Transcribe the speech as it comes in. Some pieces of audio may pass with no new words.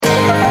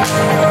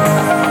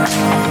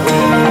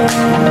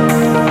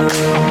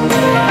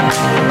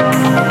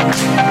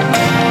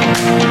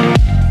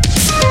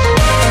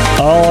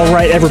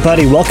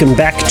everybody. Welcome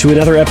back to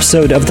another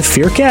episode of the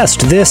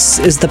Fearcast. This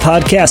is the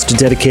podcast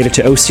dedicated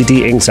to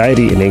OCD,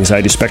 anxiety, and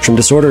anxiety spectrum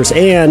disorders,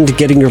 and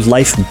getting your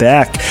life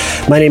back.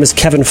 My name is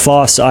Kevin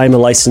Foss. I'm a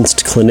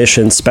licensed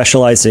clinician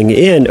specializing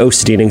in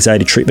OCD and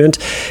anxiety treatment.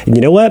 And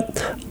you know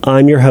what?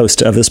 I'm your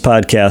host of this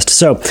podcast.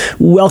 So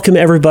welcome,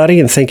 everybody,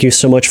 and thank you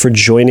so much for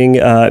joining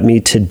me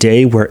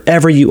today,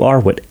 wherever you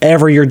are,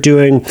 whatever you're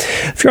doing.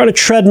 If you're on a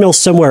treadmill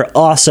somewhere,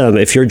 awesome.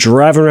 If you're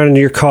driving around in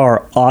your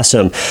car,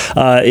 awesome.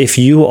 If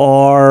you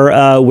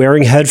are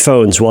wearing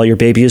headphones while your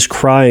baby is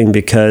crying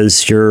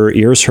because your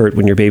ears hurt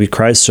when your baby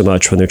cries so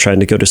much when they're trying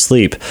to go to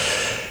sleep,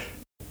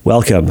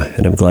 welcome,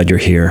 and I'm glad you're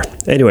here.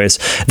 Anyways,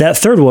 that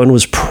third one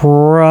was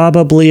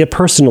probably a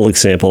personal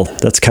example.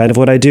 That's kind of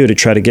what I do to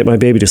try to get my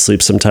baby to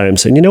sleep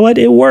sometimes. And you know what?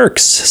 It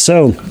works.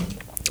 So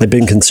I've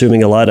been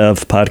consuming a lot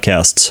of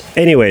podcasts.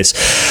 Anyways,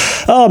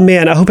 oh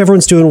man, I hope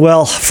everyone's doing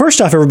well.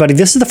 First off, everybody,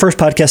 this is the first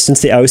podcast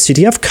since the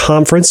IOCDF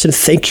conference, and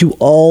thank you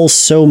all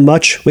so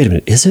much. Wait a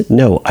minute, is it?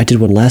 No, I did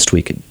one last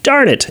week.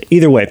 Darn it.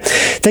 Either way,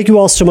 thank you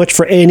all so much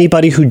for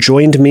anybody who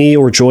joined me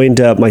or joined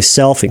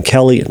myself and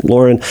Kelly and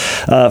Lauren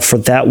for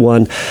that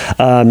one.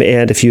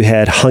 And if you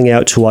had hung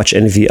out to watch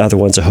any of the other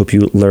ones, I hope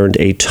you learned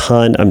a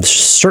ton. I'm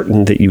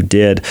certain that you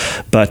did,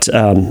 but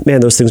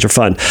man, those things are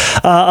fun.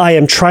 I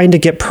am trying to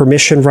get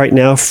permission right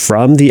now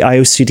from the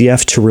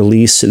IOCDF to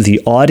release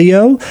the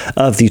audio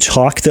of the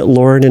talk that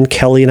Lauren and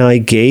Kelly and I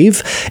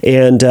gave.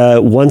 And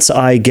once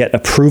I get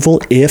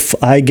approval, if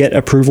I get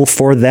approval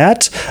for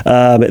that,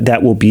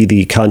 that will be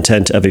the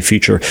content of a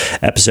future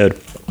episode.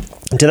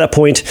 To that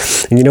point,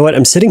 and you know what?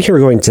 I'm sitting here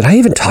going, did I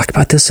even talk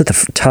about this at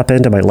the top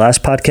end of my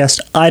last podcast?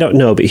 I don't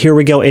know, but here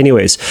we go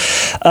anyways.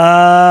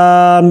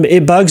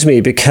 It bugs me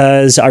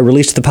because I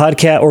released the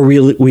podcast, or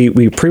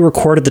we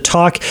pre-recorded the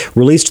talk,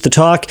 released the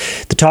talk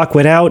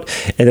went out,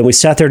 and then we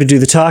sat there to do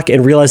the talk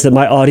and realized that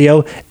my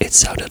audio, it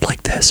sounded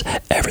like this.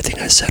 Everything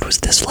I said was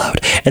this loud.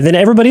 And then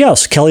everybody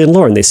else, Kelly and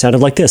Lauren, they sounded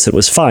like this. It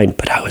was fine,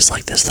 but I was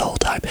like this the whole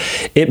time.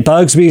 It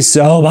bugs me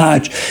so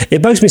much.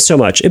 It bugs me so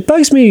much. It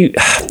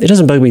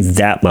doesn't bug me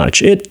that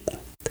much. It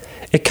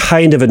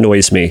kind of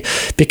annoys me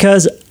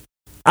because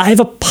I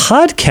have a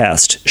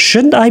podcast.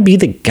 Shouldn't I be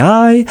the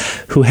guy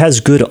who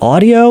has good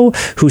audio,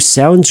 who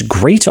sounds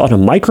great on a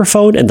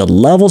microphone and the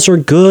levels are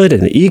good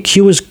and the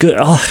EQ is good?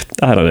 Oh,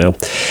 I don't know.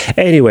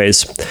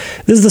 Anyways,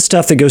 this is the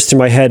stuff that goes through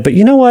my head. But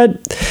you know what?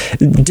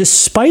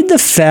 Despite the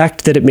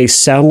fact that it may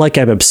sound like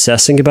I'm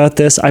obsessing about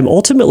this, I'm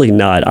ultimately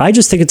not. I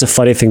just think it's a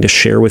funny thing to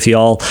share with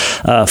y'all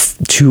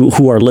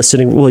who are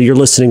listening. Well, you're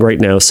listening right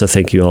now, so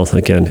thank you all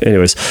again.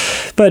 Anyways,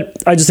 but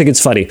I just think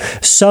it's funny.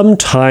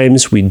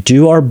 Sometimes we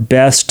do our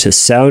best to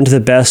sound the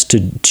best,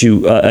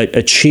 to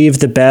achieve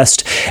the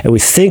best, and we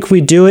think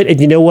we do it. And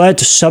you know what?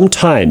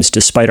 Sometimes,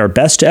 despite our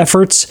best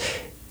efforts,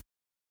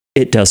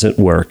 it doesn't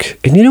work.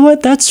 And you know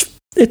what?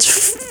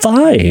 It's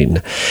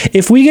fine.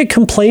 If we get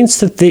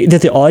complaints that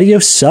the audio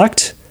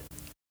sucked,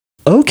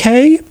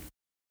 okay.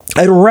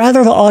 I'd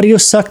rather the audio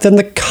suck than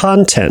the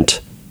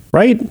content,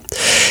 right?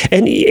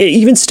 And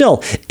even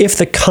still, if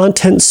the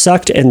content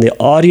sucked and the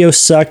audio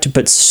sucked,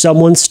 but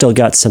someone still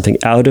got something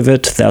out of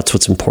it, that's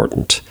what's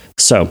important.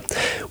 So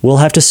we'll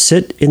have to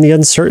sit in the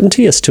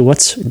uncertainty as to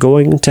what's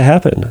going to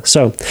happen.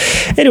 So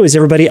anyways,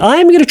 everybody,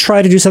 I'm going to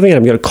try to do something, and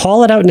I'm going to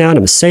call it out now, and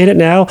I'm saying it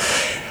now.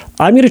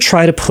 I'm going to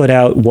try to put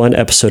out one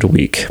episode a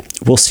week.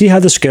 We'll see how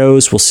this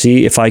goes. We'll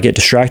see if I get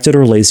distracted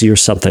or lazy or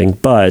something,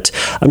 but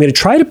I'm going to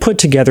try to put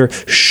together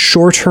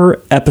shorter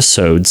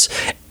episodes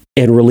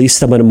and release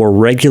them on a more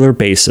regular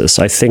basis.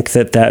 I think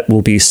that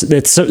will be,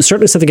 it's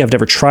certainly something I've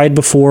never tried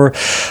before.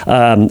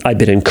 I've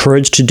been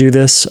encouraged to do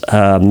this.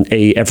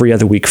 A every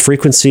other week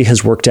frequency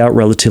has worked out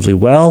relatively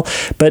well,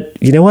 but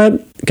you know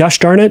what? Gosh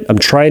darn it. I'm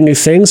trying new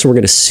things. We're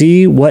going to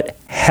see what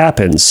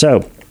happens.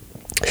 So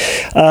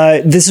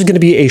this is going to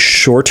be a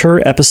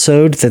shorter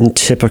episode than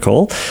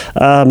typical,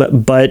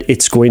 but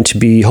it's going to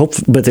be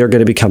but they're going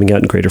to be coming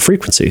out in greater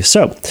frequency.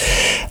 So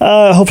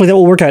hopefully that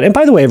will work out. And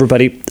by the way,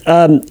 everybody,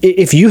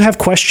 if you have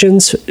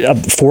questions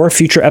for a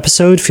future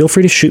episode, feel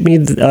free to shoot me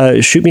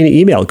an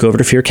email. Go over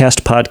to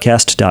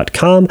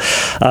fearcastpodcast.com.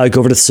 Go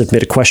over to the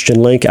submit a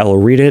question link. I will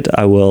read it.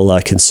 I will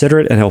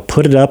consider it, and I'll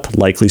put it up,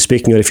 likely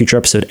speaking, on a future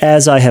episode.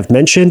 As I have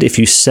mentioned, if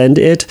you send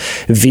it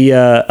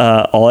via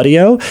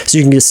audio, so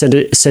you can just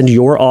send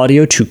your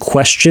audio to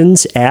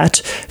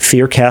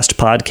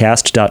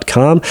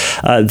questions@fearcastpodcast.com.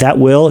 That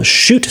will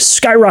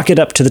skyrocket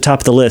up to the top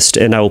of the list,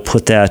 and I will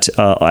put that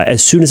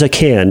as soon as I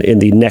can in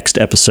the next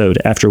episode,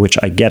 after which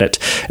I get it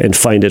and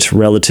find it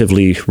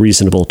relatively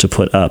reasonable to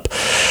put up.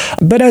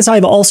 But as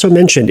I've also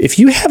mentioned, if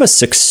you have a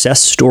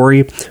success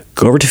story,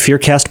 go over to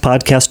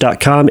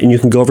fearcastpodcast.com, and you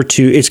can go over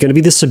to, it's going to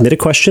be the submit a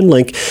question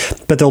link,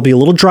 but there'll be a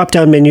little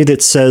drop-down menu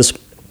that says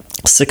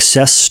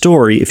success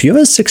story. If you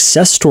have a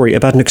success story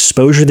about an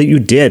exposure that you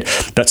did,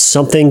 about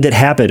something that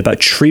happened,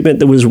 about treatment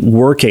that was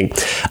working,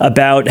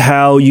 about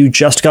how you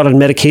just got on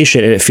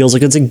medication and it feels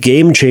like it's a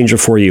game changer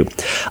for you,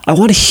 I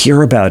want to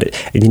hear about it.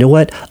 And you know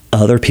what?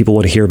 other people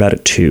want to hear about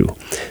it too.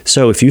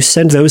 So if you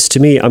send those to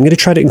me, I'm going to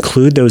try to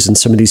include those in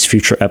some of these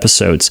future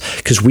episodes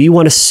because we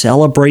want to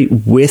celebrate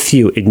with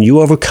you and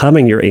you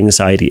overcoming your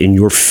anxiety and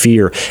your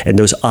fear and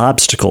those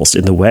obstacles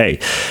in the way.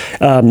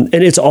 And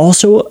it's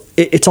also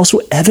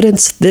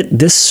evidence that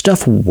this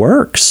stuff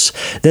works,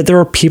 that there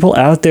are people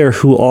out there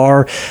who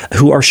are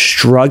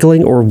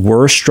struggling or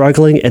were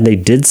struggling and they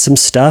did some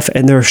stuff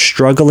and they're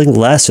struggling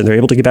less and they're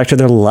able to get back to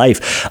their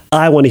life.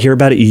 I want to hear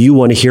about it. You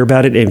want to hear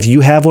about it. And if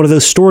you have one of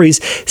those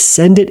stories,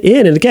 send it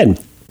in. And again,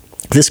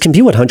 this can be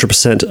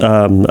 100%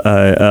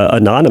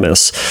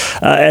 anonymous.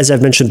 As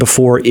I've mentioned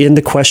before, in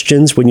the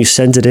questions, when you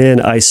send it in,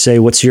 I say,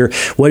 what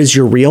is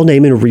your real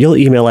name and real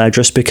email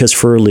address? Because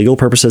for legal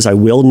purposes, I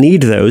will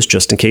need those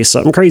just in case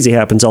something crazy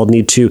happens. I'll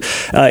need to,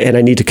 and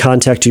I need to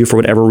contact you for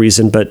whatever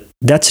reason. But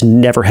that's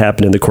never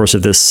happened in the course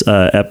of this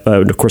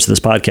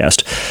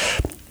podcast.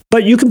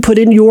 But you can put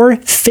in your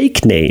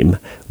fake name,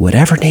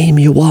 whatever name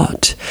you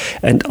want.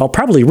 And I'll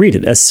probably read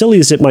it. As silly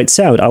as it might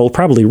sound, I will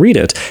probably read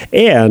it.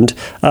 And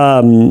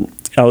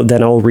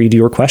then I'll read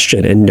your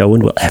question, and no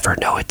one will ever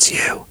know it's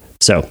you.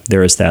 So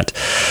there is that.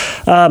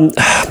 I'm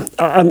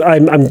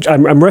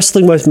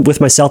wrestling with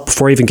myself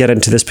before I even get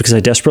into this because I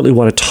desperately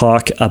want to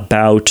talk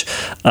about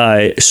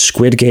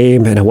Squid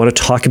Game, and I want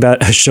to talk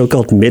about a show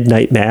called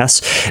Midnight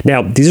Mass.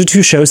 Now, these are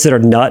two shows that are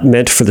not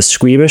meant for the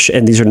squeamish,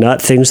 and these are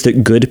not things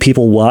that good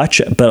people watch.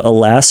 But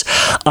alas,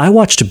 I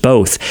watched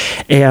both,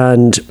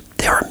 and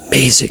they were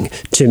amazing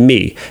to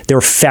me. They were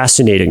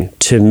fascinating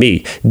to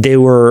me. They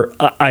were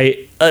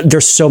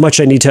there's so much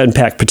I need to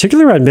unpack,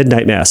 particularly around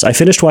Midnight Mass. I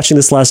finished watching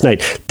this last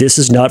night. This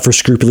is not for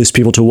scrupulous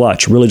people to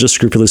watch, religious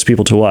scrupulous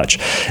people to watch.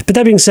 But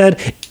that being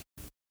said,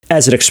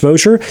 as an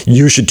exposure,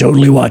 you should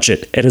totally watch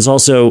it. It is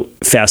also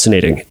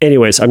fascinating.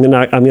 Anyways, I'm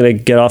gonna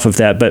get off of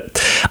that,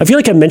 but I feel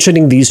like I'm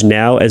mentioning these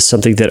now as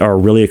something that are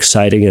really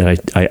exciting and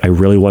I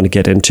really want to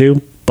get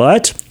into.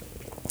 But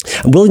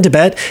I'm willing to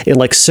bet in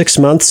like 6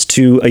 months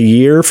to a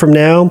year from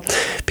now,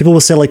 people will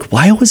say like,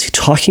 why was he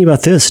talking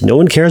about this? No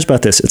one cares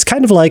about this. It's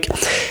kind of like,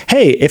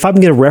 hey, if I'm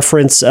going to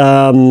reference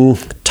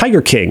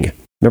Tiger King.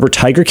 Remember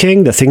Tiger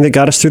King, the thing that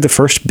got us through the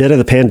first bit of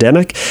the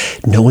pandemic?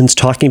 No one's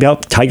talking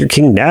about Tiger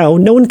King now.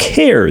 No one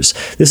cares.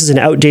 This is an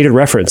outdated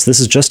reference. This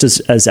is just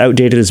as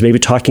outdated as maybe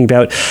talking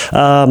about,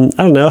 I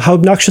don't know, how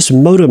obnoxious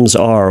modems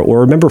are,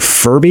 or remember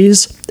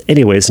Furbies?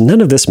 Anyways,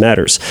 none of this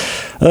matters.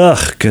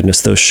 Ugh,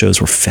 goodness, those shows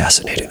were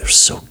fascinating. They're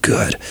so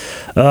good.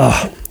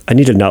 Ugh. I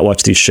need to not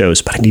watch these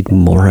shows, but I need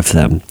more of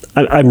them.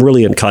 I'm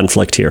really in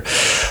conflict here.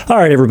 All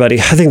right, everybody.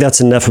 I think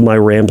that's enough of my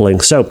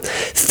rambling. So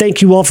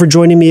thank you all for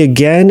joining me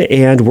again,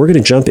 and we're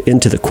going to jump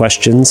into the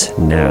questions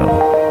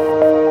now.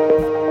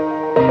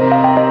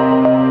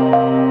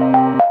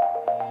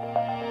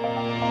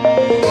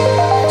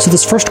 So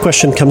this first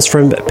question comes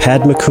from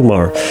Padma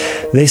Kumar.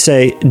 They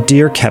say,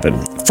 Dear Kevin,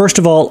 first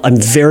of all, I'm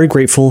very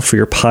grateful for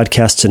your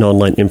podcasts and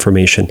online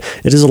information.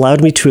 It has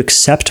allowed me to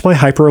accept my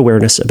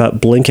hyper-awareness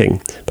about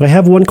blinking. But I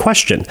have one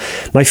question.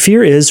 My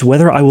fear is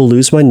whether I will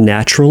lose my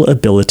natural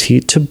ability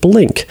to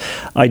blink.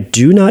 I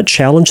do not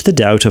challenge the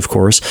doubt, of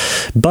course,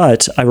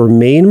 but I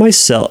remind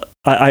myself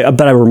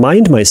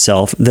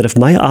that if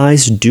my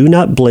eyes do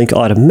not blink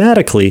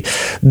automatically,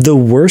 the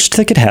worst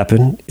that could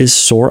happen is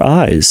sore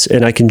eyes,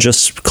 and I can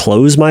just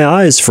close my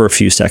eyes for a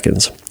few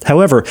seconds.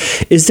 However,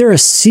 is there a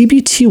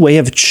CBT way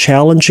of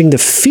challenging the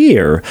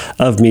fear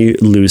of me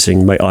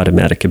losing my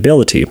automatic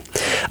ability?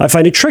 I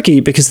find it tricky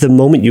because the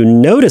moment you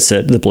notice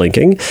it, the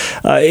blinking,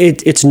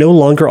 it's no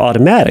longer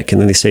automatic. And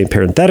then they say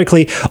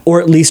parenthetically, or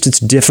at least it's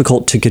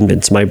difficult to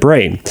convince my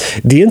brain.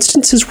 The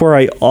instances where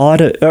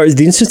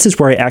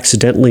I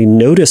accidentally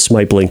notice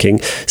my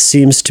blinking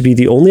seems to be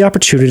the only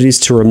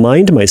opportunities to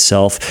remind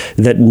myself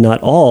that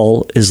not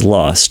all is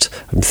lost.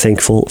 I'm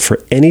thankful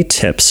for any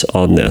tips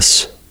on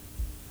this.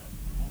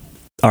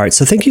 All right,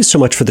 so thank you so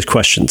much for the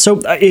question.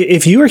 So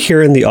if you are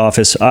here in the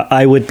office,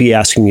 I would be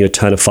asking you a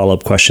ton of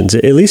follow-up questions,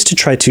 at least to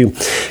try to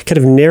kind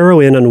of narrow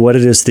in on what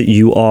it is that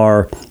you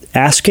are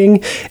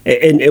asking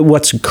and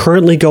what's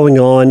currently going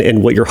on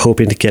and what you're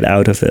hoping to get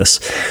out of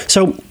this.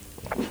 So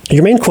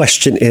your main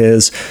question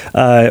is,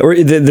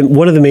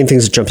 one of the main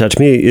things that jumped out to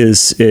me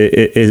is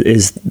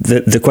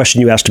the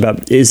question you asked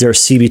about, is there a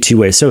CBT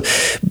way? So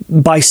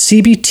by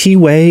CBT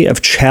way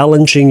of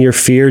challenging your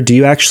fear, do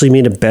you actually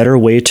mean a better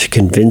way to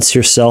convince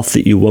yourself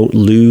that you won't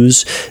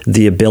lose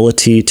the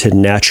ability to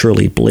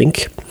naturally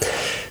blink?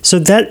 So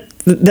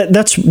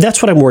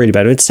that's what I'm worried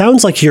about. It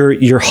sounds like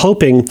you're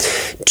hoping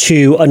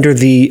to, under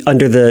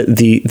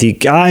the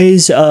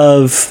guise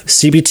of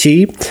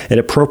CBT and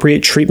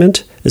appropriate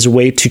treatment, as a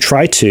way to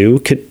try to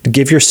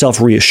give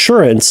yourself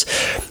reassurance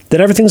that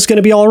everything's going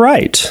to be all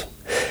right.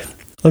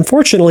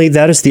 Unfortunately,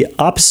 that is the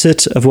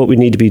opposite of what we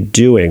need to be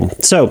doing.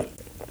 So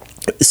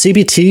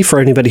CBT, for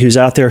anybody who's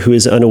out there who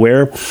is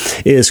unaware,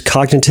 is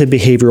cognitive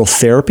behavioral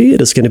therapy.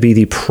 It is going to be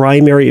the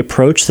primary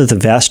approach that the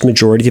vast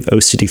majority of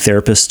OCD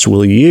therapists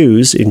will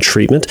use in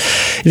treatment.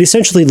 It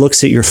essentially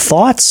looks at your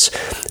thoughts.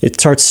 It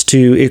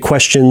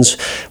questions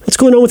what's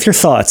going on with your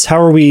thoughts.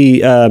 How are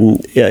we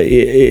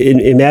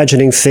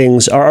imagining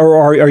things?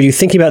 Are you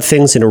thinking about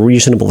things in a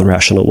reasonable and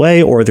rational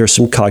way, or there's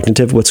some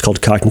what's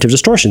called cognitive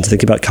distortion?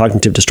 Think about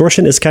cognitive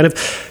distortion as kind of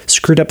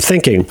screwed up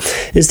thinking.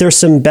 Is there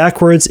some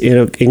backwards,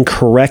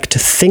 incorrect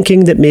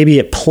thinking that may be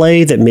at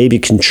play, that may be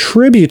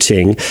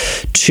contributing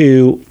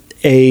to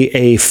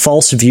a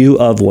false view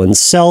of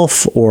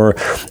oneself or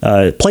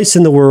place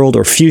in the world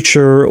or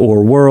future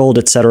or world,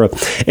 etc.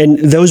 And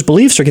those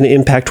beliefs are going to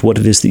impact what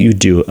it is that you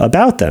do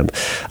about them.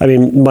 I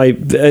mean, my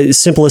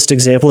simplest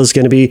example is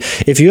going to be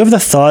if you have the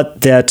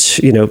thought that,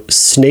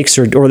 snakes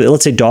or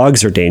let's say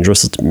dogs are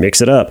dangerous. Let's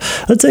mix it up.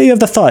 Let's say you have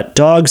the thought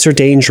dogs are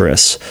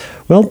dangerous.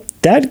 Well,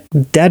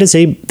 that's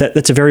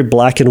a very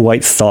black and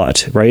white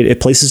thought, right?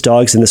 It places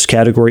dogs in this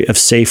category of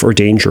safe or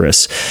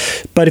dangerous.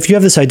 But if you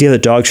have this idea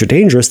that dogs are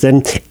dangerous,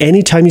 then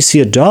anytime you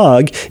see a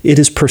dog, it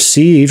is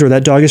perceived, or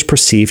that dog is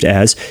perceived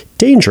as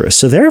dangerous.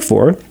 So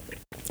therefore,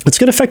 it's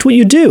going to affect what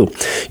you do.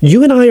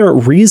 You and I are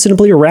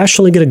reasonably or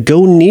rationally going to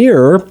go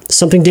near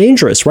something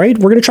dangerous, right?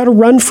 We're going to try to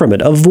run from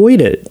it,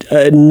 avoid it,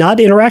 not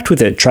interact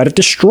with it, try to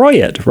destroy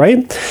it,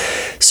 right?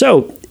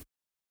 So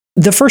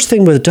the first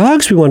thing with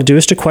dogs we want to do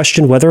is to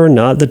question whether or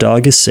not the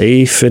dog is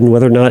safe and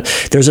whether or not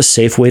there's a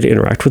safe way to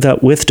interact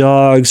with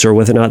dogs, or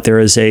whether or not there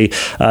is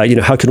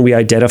how can we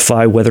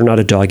identify whether or not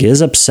a dog is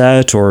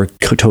upset or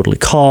totally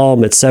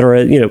calm,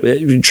 etc.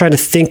 Trying to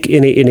think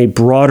in a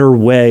broader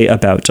way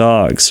about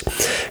dogs.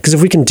 Because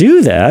if we can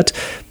do that,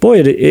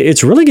 boy,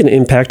 it's really going to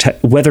impact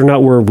whether or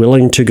not we're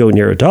willing to go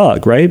near a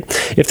dog, right?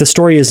 If the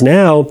story is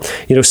now,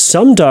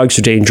 some dogs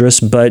are dangerous,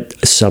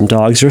 but some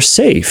dogs are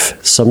safe.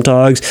 Some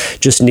dogs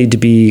just need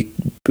to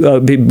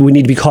we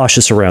need to be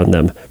cautious around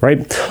them,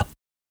 right?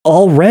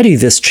 Already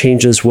this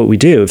changes what we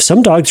do. If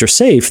some dogs are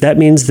safe, that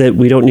means that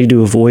we don't need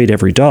to avoid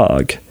every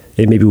dog.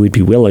 And maybe we'd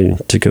be willing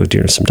to go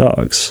near some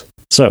dogs.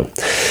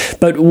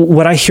 But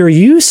what I hear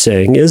you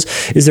saying is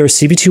there a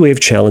CBT way of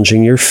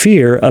challenging your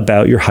fear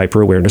about your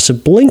hyper-awareness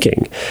of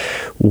blinking?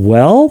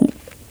 Well,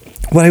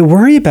 what I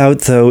worry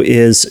about, though,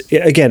 is,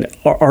 again,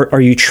 are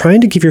you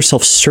trying to give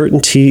yourself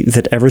certainty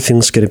that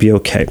everything's going to be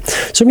okay?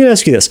 So I'm going to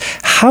ask you this.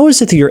 How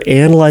is it that you're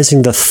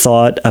analyzing the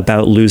thought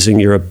about losing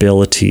your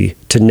ability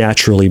to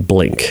naturally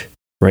blink,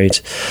 right?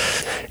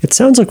 It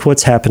sounds like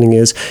what's happening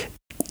is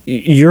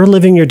you're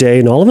living your day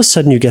and all of a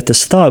sudden you get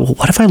this thought, well,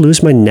 what if I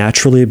lose my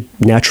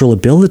natural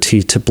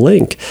ability to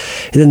blink?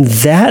 And then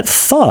that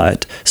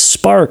thought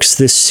sparks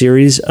this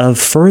series of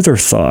further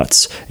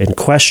thoughts and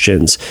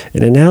questions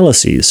and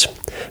analyses.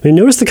 I mean,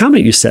 notice the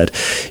comment you said.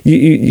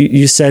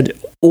 You said,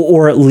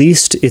 or at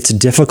least it's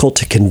difficult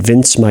to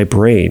convince my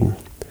brain.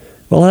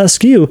 Well, I'll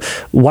ask you,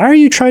 why are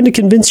you trying to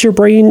convince your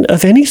brain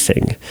of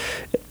anything?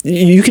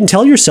 You can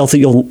tell yourself that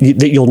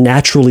you'll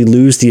naturally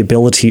lose the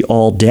ability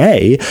all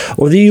day,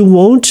 or that you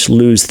won't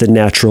lose the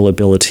natural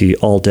ability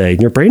all day.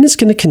 And your brain is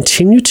going to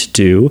continue to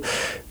do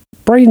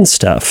brain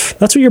stuff.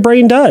 That's what your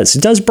brain does.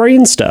 It does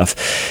brain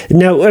stuff.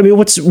 Now, I mean,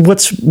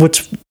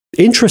 what's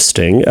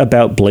interesting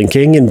about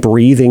blinking and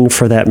breathing,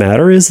 for that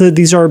matter, is that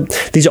these are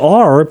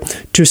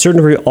to a certain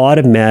degree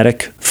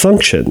automatic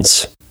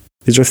functions.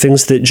 These are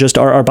things that just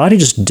our body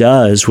just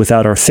does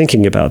without our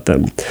thinking about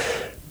them.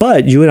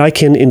 But you and I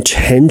can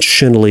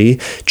intentionally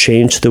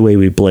change the way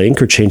we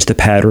blink, or change the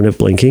pattern of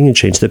blinking and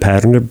change the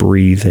pattern of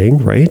breathing,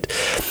 right?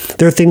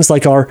 There are things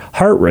like our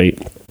heart rate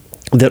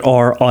that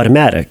are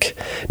automatic.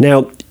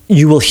 Now,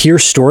 you will hear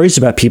stories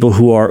about people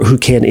who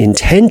can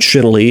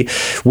intentionally,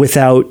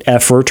 without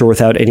effort or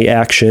without any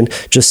action,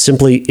 just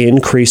simply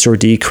increase or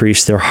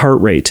decrease their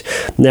heart rate.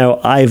 Now,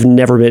 I've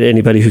never met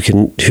anybody who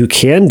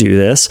can do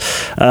this,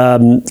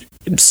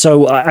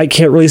 so I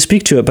can't really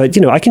speak to it. But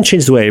I can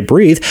change the way I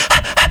breathe.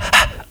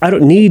 I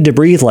don't need to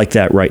breathe like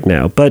that right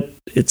now, but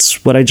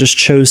it's what I just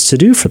chose to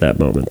do for that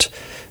moment.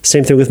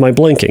 Same thing with my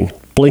blinking.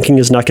 Blinking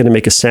is not going to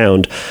make a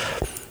sound.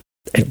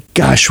 And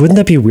gosh, wouldn't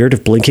that be weird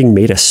if blinking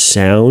made a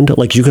sound?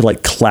 Like you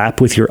could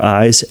clap with your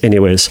eyes?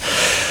 Anyways,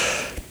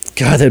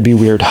 God, that'd be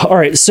weird. All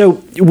right,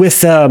 so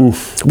with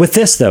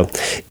this though,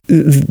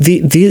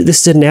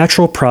 this is a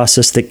natural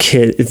process that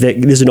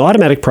is an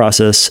automatic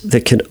process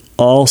that can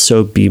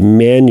also be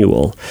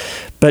manual.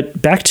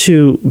 But back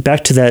to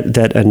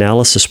that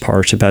analysis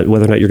part about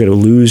whether or not you're going to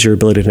lose your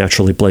ability to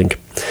naturally blink.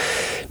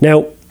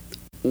 Now,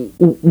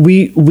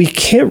 we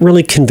can't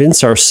really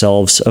convince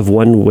ourselves of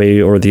one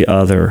way or the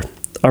other.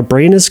 Our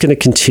brain is going to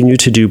continue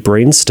to do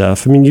brain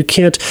stuff. I mean, you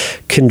can't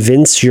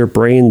convince your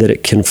brain that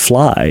it can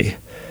fly.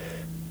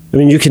 I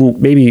mean, you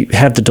can maybe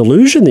have the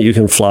delusion that you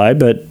can fly,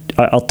 but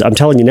I'm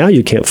telling you now,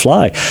 you can't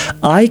fly.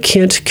 I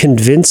can't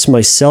convince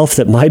myself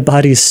that my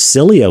body's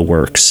cilia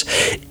works.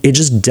 It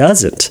just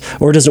doesn't,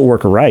 or it doesn't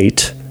work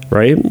right.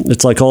 right?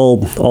 It's like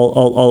well,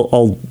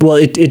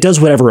 it does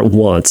whatever it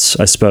wants,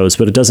 I suppose,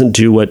 but it doesn't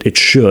do what it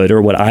should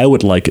or what I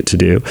would like it to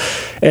do.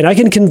 And I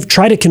can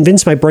try to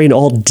convince my brain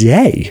all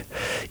day,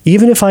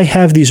 even if I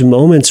have these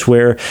moments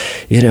where,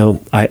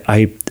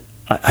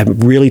 I'm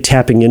really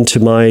tapping into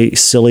my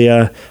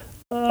cilia.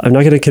 I'm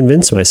not going to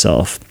convince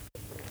myself.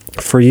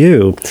 For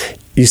you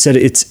said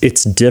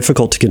it's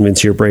difficult to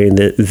convince your brain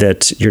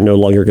that you're no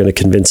longer going to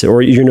convince it,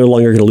 or you're no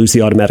longer going to lose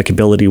the automatic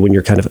ability when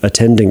you're kind of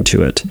attending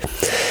to it.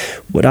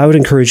 What I would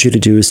encourage you to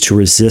do is to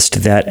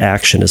resist that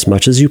action as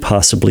much as you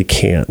possibly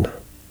can.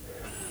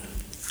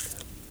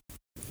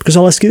 Because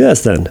I'll ask you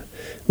this then.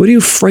 What are you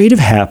afraid of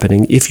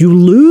happening if you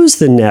lose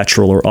the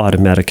natural or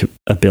automatic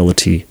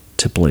ability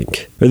to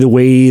blink? Or the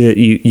way that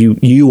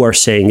you are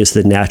saying is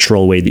the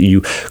natural way that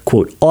you,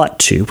 quote, ought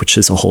to, which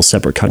is a whole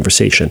separate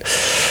conversation.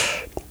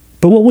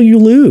 But what will you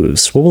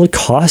lose? What will it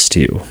cost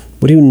you?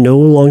 What are you no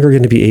longer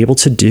going to be able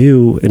to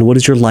do? And what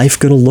is your life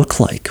going to look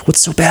like? What's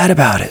so bad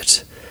about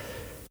it?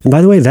 And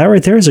by the way, that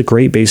right there is a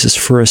great basis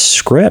for a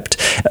script.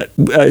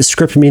 A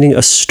script meaning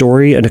a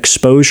story, an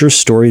exposure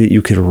story that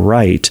you could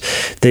write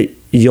that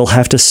you'll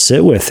have to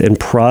sit with and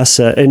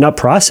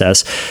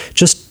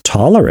just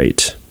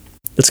tolerate.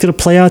 It's going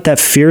to play out that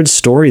feared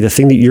story, the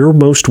thing that you're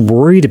most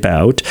worried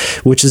about,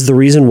 which is the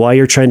reason why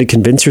you're trying to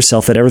convince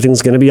yourself that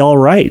everything's going to be all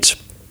right.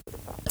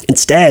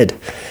 Instead,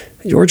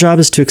 your job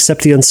is to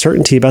accept the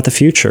uncertainty about the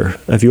future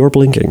of your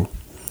blinking.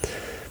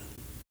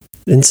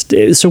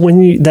 So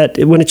when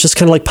it just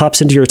kind of like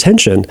pops into your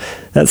attention,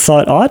 that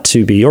thought ought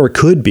to be, or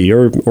could be,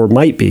 or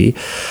might be,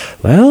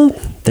 well,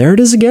 there it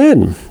is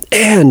again.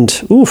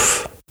 And,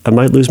 I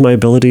might lose my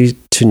ability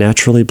to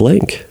naturally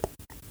blink.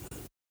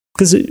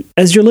 Because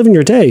as you're living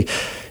your day,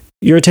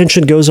 your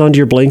attention goes onto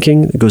your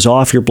blinking, it goes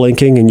off your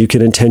blinking, and you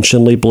can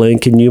intentionally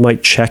blink, and you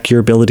might check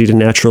your ability to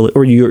naturally,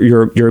 or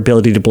your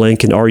ability to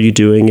blink, and are you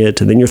doing it?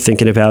 And then you're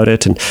thinking about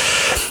it, and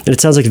it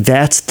sounds like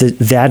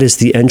that is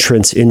the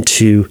entrance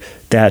into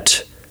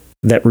that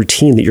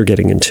routine that you're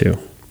getting into.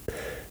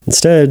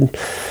 Instead,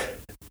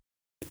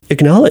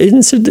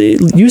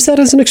 use that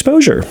as an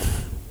exposure.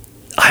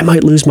 I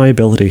might lose my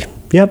ability.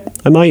 Yep,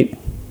 I might.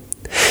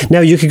 Now,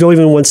 you could go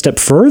even one step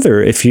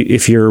further if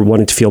you're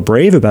wanting to feel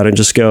brave about it and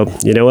just go,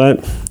 you know what?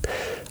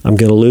 I'm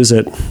going to lose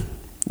it.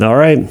 All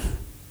right.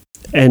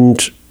 And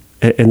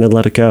then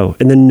let it go.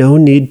 And then no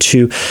need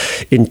to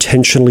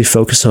intentionally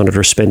focus on it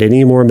or spend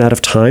any more amount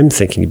of time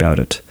thinking about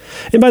it.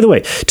 And by the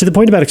way, to the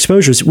point about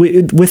exposures,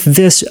 with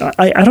this,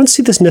 I don't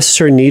see this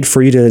necessary need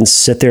for you to then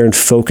sit there and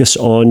focus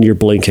on your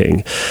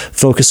blinking,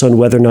 focus on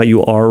whether or not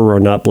you are or are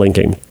not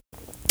blinking.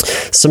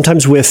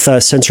 Sometimes with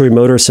sensory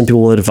motor, some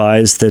people will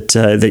advise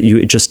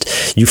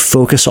that you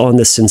focus on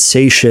the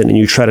sensation and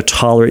you try to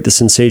tolerate the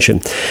sensation.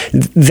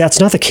 That's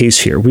not the case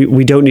here.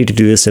 We don't need to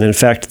do this, and in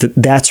fact,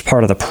 that's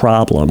part of the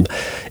problem,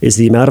 is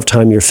the amount of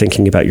time you're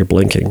thinking about your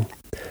blinking.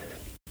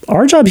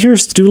 Our job here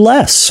is to do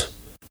less.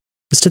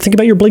 It's to think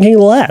about your blinking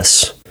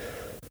less.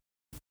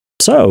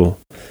 So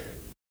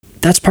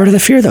that's part of the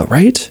fear, though,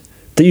 right?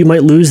 That you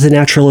might lose the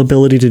natural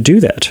ability to do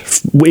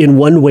that in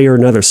one way or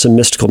another, some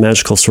mystical,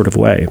 magical sort of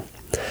way.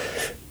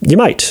 You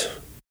might.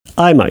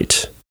 I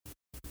might.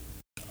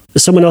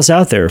 Someone else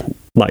out there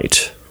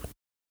might.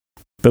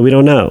 But we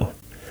don't know.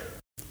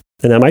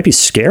 And that might be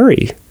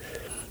scary.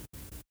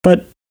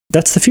 But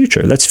that's the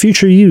future. That's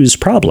future you's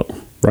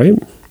problem, right?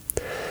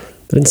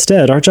 But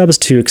instead, our job is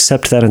to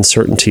accept that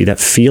uncertainty, that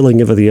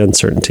feeling of the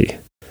uncertainty.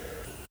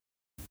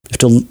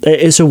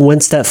 So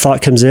once that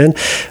thought comes in,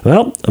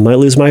 well, I might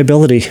lose my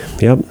ability.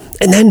 Yep.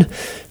 And then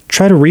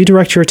try to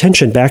redirect your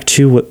attention back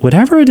to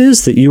whatever it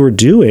is that you were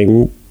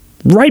doing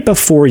right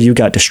before you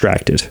got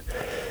distracted.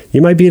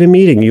 You might be in a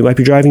meeting, you might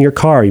be driving your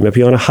car, you might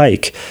be on a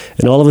hike,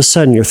 and all of a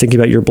sudden you're thinking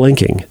about your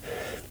blinking.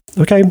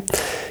 Okay,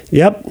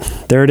 yep,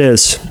 there it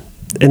is.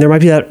 And there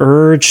might be that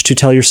urge to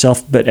tell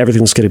yourself, but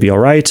everything's going to be all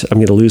right. I'm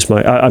going to lose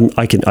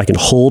I can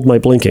hold my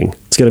blinking.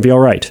 It's going to be all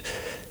right.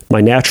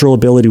 My natural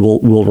ability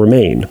will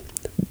remain.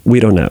 We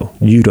don't know.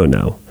 You don't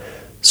know.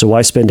 So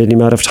why spend any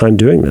amount of time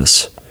doing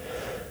this?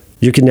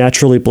 You can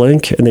naturally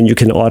blink, and then you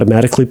can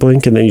automatically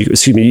blink, and then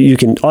you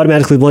can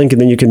automatically blink, and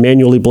then you can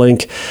manually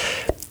blink.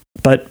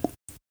 But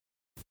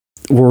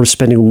we're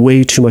spending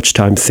way too much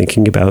time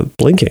thinking about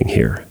blinking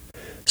here.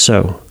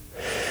 So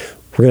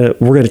we're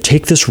gonna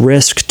take this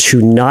risk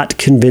to not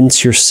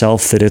convince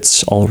yourself that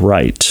it's all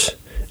right.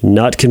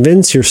 Not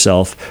convince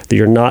yourself that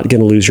you're not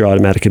going to lose your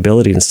automatic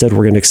ability. Instead,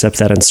 we're going to accept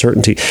that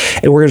uncertainty,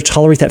 and we're going to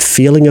tolerate that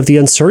feeling of the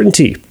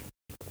uncertainty.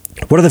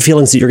 What are the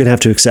feelings that you're going to have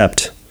to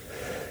accept?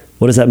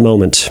 What is that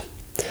moment?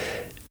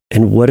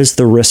 And what is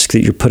the risk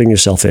that you're putting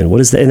yourself in?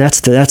 And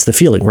that's the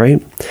feeling,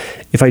 right?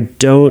 If I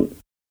don't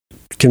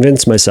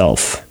convince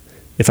myself,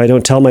 if I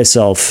don't tell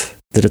myself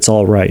that it's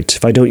all right,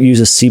 if I don't use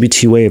a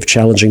CBT way of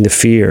challenging the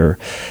fear,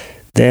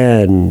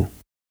 then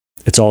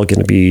it's all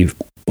going to be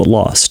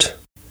lost.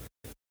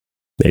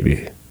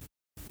 Maybe.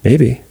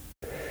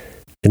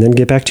 And then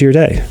get back to your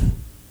day.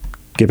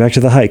 Get back to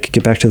the hike,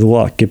 get back to the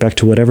walk, get back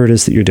to whatever it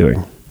is that you're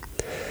doing.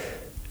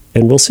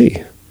 And we'll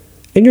see.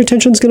 And your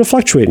attention's going to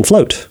fluctuate and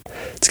float.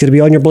 It's going to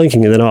be on your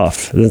blinking and then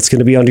off. And it's going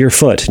to be onto your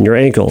foot and your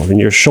ankle and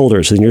your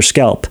shoulders and your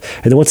scalp.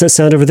 And then what's that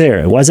sound over there?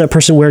 And why is that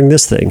person wearing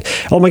this thing?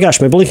 Oh my gosh,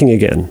 my blinking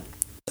again.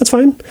 That's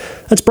fine.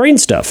 That's brain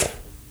stuff.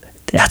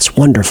 That's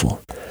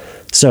wonderful.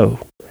 So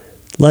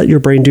let your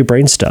brain do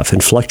brain stuff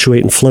and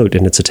fluctuate and float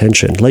in its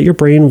attention. Let your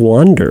brain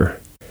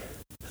wander.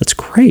 That's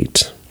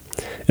great.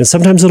 And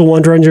sometimes it'll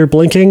wander on your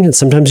blinking, and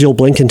sometimes you'll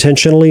blink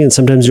intentionally, and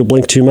sometimes you'll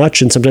blink too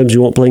much, and sometimes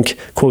you won't blink,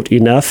 quote,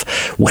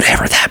 enough,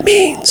 whatever that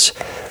means.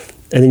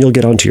 And then you'll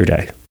get on to your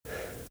day.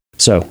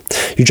 So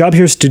your job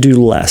here is to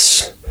do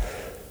less.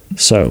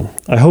 So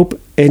I hope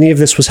any of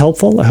this was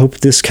helpful. I hope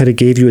this kind of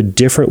gave you a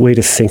different way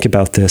to think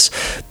about this.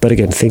 But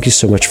again, thank you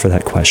so much for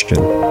that question.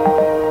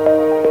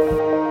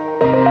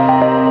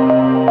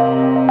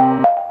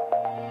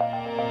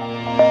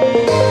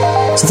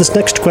 So this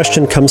next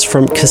question comes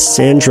from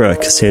Cassandra.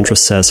 Cassandra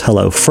says,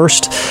 hello.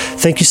 First,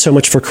 thank you so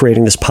much for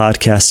creating this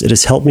podcast. It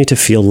has helped me to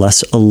feel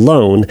less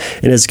alone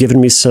and has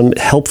given me some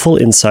helpful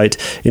insight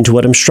into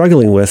what I'm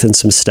struggling with and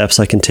some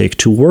steps I can take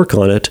to work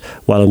on it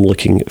while I'm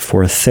looking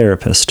for a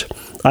therapist.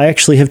 I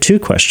actually have two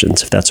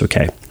questions, if that's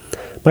okay.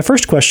 My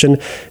first question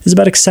is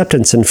about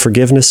acceptance and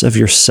forgiveness of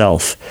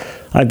yourself.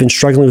 I've been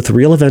struggling with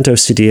real event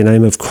OCD, and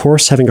I'm of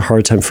course having a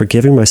hard time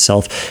forgiving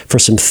myself for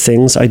some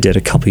things I did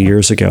a couple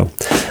years ago.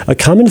 A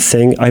common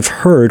thing I've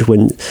heard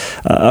when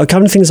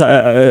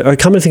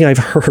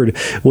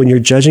you're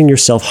judging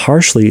yourself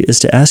harshly is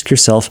to ask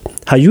yourself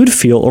how you would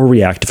feel or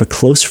react if a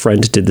close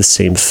friend did the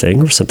same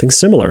thing or something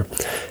similar.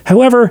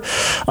 However,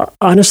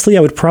 honestly,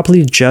 I would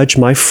probably judge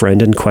my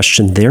friend and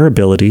question their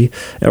ability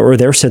or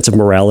their sense of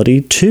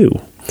morality too.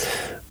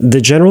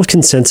 The general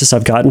consensus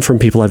I've gotten from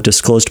people I've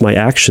disclosed my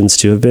actions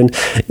to have been,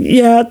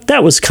 yeah,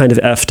 that was kind of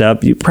effed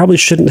up. You probably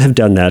shouldn't have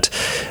done that.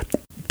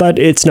 But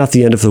it's not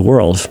the end of the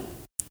world.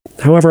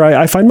 However,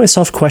 I find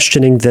myself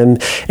questioning them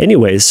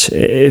anyways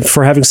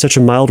for having such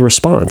a mild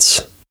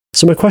response.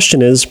 So my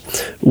question is,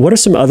 what are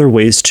some other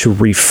ways to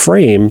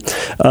reframe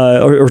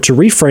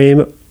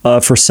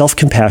for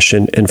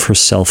self-compassion and for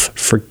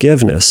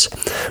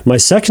self-forgiveness? My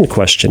second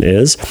question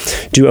is,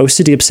 do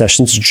OCD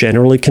obsessions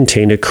generally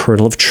contain a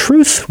kernel of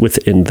truth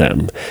within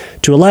them?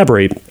 To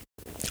elaborate,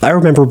 I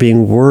remember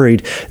being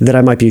worried that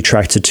I might be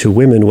attracted to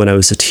women when I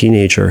was a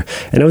teenager,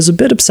 and I was a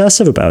bit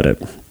obsessive about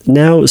it.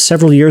 Now,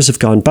 several years have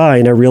gone by,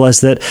 and I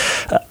realize that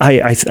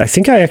I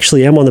think I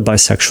actually am on the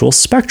bisexual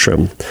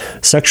spectrum.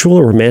 Sexual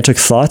or romantic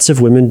thoughts of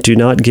women do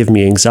not give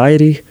me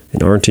anxiety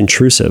and aren't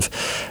intrusive.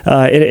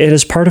 It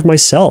is part of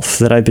myself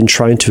that I've been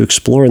trying to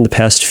explore in the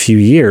past few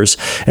years,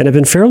 and I've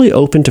been fairly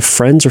open to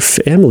friends or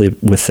family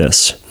with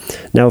this.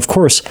 Now, of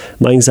course,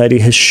 my anxiety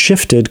has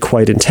shifted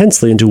quite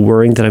intensely into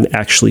worrying that I'm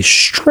actually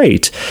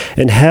straight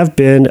and have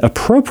been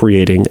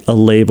appropriating a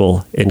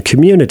label and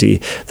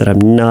community that I'm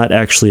not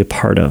actually a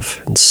part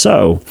of. And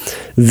so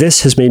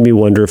this has made me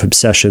wonder if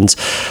obsessions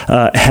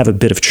have a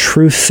bit of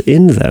truth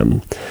in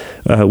them,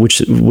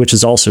 which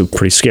is also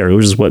pretty scary,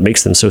 which is what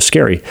makes them so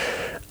scary.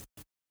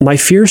 My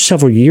fear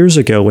several years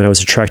ago when I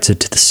was attracted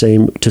to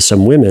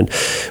some women,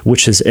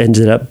 which has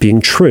ended up being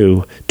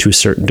true to a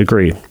certain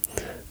degree.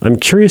 I'm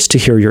curious to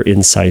hear your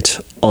insight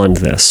on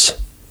this.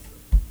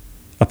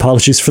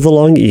 Apologies for the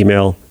long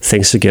email.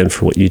 Thanks again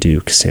for what you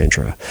do,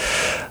 Cassandra.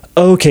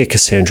 Okay,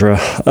 Cassandra.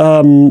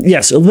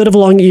 Yes, a bit of a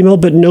long email,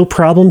 but no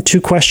problem. 2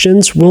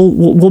 questions.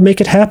 We'll make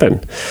it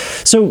happen.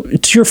 So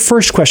to your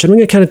first question, I'm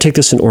going to kind of take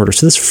this in order.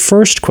 So this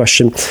first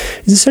question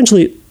is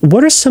essentially,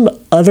 what are some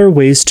other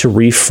ways to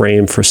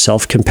reframe for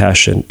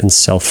self-compassion and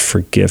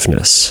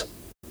self-forgiveness?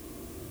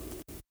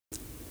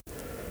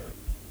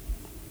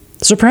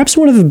 So perhaps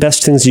one of the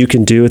best things you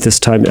can do at this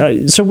time.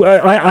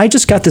 I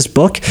just got this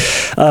book.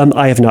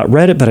 I have not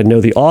read it, but I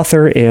know the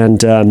author, and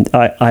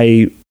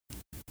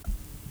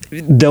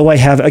though I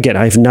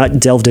have not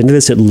delved into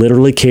this. It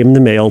literally came in the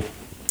mail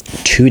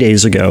 2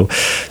 days ago.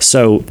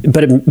 So,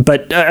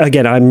 but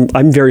again,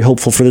 I'm very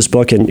hopeful for this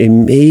book, and it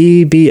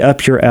may be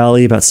up your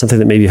alley about something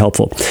that may be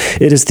helpful.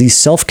 It is the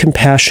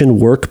Self-Compassion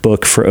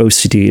Workbook for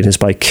OCD, and is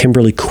by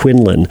Kimberly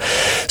Quinlan.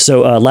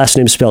 So, last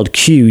name spelled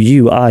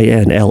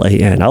Quinlan.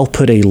 I'll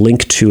put a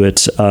link to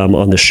it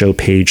on the show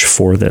page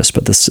for this.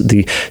 But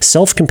the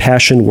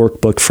Self-Compassion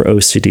Workbook for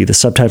OCD. The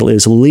subtitle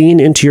is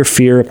 "Lean into Your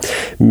Fear,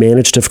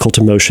 Manage Difficult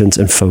Emotions,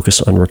 and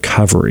Focus on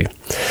Recovery."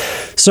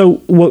 So,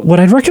 what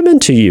I'd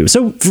recommend to you.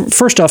 So,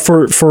 first off,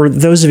 for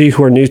those of you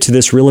who are new to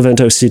this real event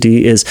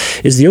OCD, is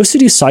the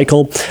OCD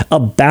cycle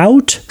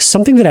about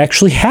something that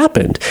actually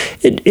happened.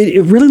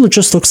 It really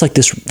just looks like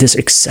this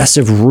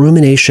excessive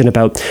rumination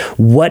about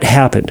what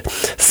happened.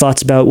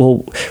 Thoughts about,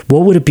 well,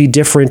 what would it be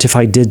different if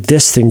I did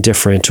this thing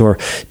different? Or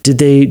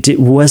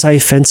was I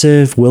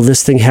offensive? Will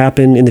this thing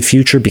happen in the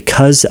future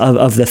because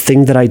of the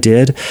thing that I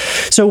did?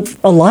 So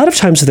a lot of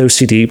times with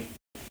OCD,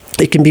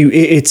 it can be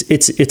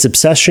it's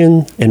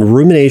obsession and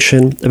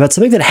rumination about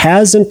something that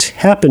hasn't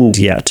happened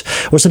yet,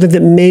 or something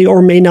that may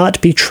or may not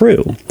be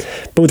true.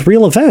 But with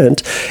real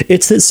event,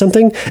 it's that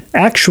something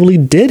actually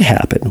did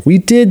happen. We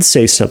did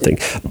say something.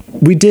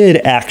 We did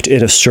act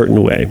in a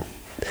certain way.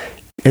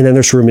 And then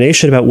there's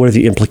rumination about what are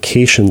the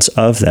implications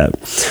of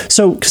that.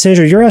 So,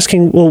 Cassandra, you're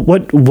asking, well,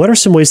 what are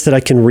some ways that I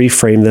can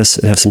reframe this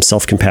and have some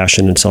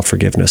self-compassion and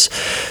self-forgiveness?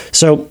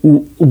 So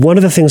one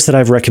of the things that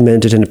I've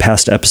recommended in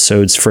past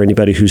episodes for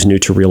anybody who's new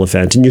to Real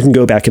Event, and you can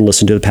go back and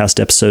listen to the past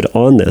episode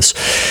on this,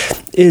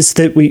 is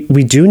that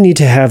we do need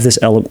to have this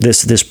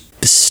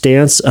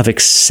stance of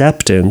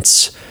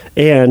acceptance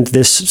and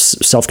this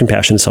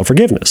self-compassion and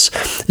self-forgiveness.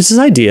 This is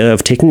the idea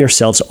of taking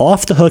ourselves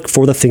off the hook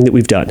for the thing that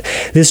we've done.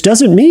 This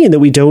doesn't mean that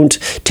we don't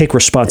take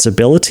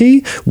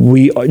responsibility.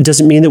 It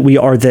doesn't mean that we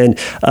are then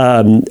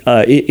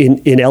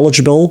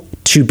ineligible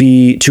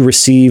to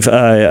receive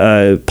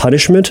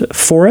punishment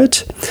for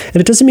it. And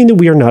it doesn't mean that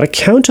we are not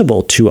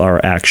accountable to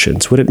our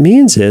actions. What it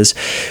means is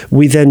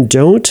we then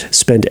don't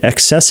spend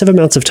excessive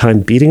amounts of time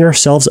beating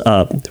ourselves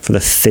up for the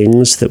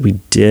things that we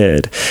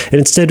did. And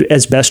instead,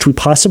 as best we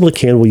possibly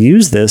can, we'll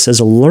use this as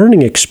a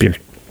learning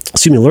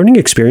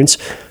experience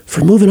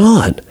for moving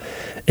on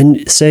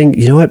and saying,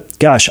 you know what,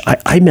 gosh,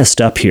 I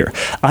messed up here.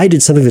 I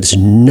did something that's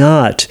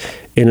not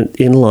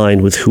in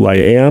line with who I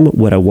am,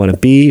 what I want to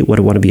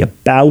be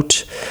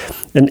about.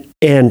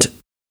 And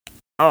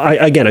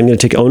I'm going to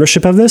take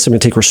ownership of this. I'm going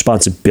to take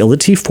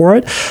responsibility for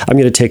it. I'm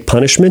going to take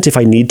punishment if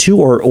I need to,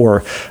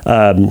 or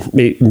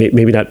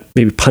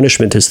maybe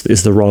punishment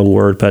is the wrong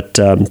word, but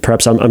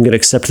perhaps I'm going to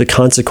accept the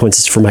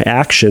consequences for my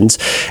actions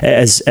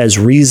as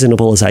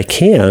reasonable as I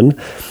can.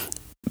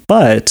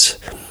 But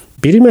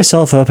beating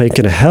myself up ain't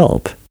going to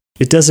help.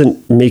 It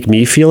doesn't make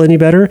me feel any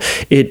better.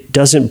 It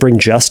doesn't bring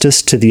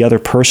justice to the other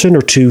person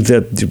or to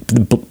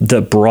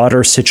the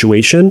broader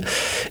situation.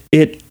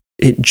 It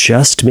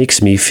just makes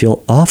me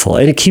feel awful,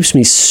 and it keeps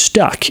me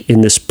stuck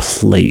in this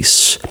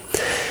place.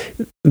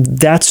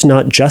 That's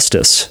not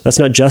justice. That's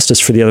not justice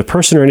for the other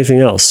person or anything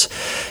else.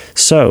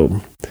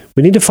 So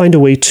we need to find a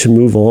way to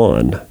move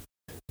on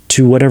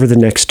to whatever the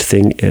next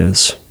thing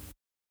is.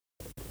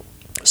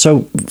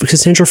 So,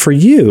 Cassandra, for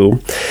you,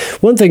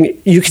 one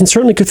thing, you can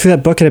certainly go through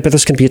that book, and I bet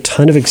there's going to be a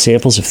ton of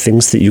examples of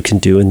things that you can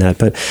do in that.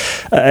 But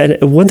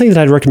one thing that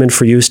I'd recommend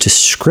for you is to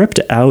script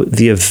out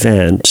the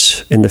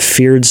event in the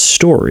feared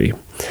story.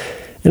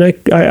 And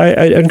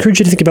I encourage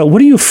you to think about,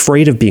 what are you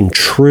afraid of being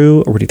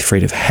true, or what are you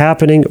afraid of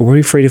happening, or what are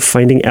you afraid of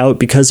finding out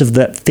because of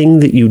that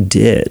thing that you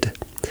did?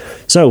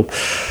 So,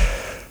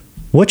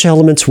 which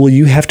elements will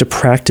you have to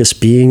practice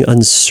being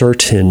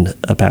uncertain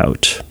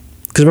about?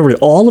 Because remember,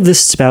 all of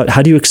this is about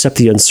how do you accept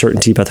the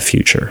uncertainty about the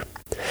future.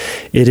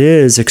 It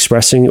is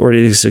expressing, or it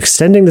is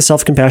extending the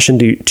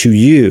self-compassion to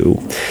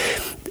you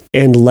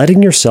and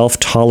letting yourself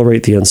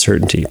tolerate the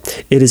uncertainty.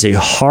 It is a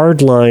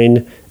hard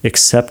line,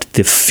 accept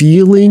the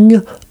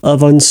feeling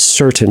of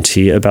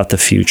uncertainty about the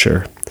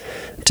future.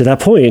 To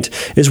that point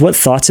is what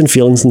thoughts and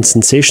feelings and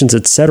sensations,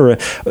 etc.,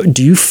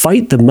 do you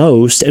fight the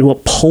most, and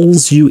what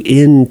pulls you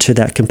into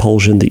that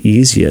compulsion the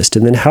easiest?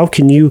 And then how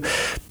can you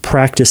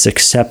practice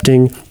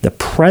accepting the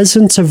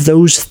presence of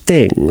those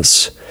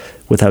things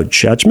without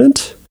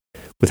judgment,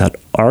 without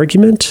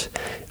argument,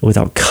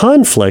 without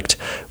conflict,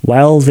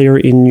 while they're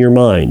in your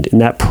mind, in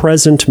that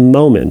present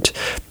moment?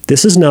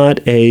 This is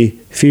not a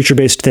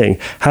future-based thing.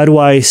 How do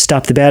I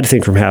stop the bad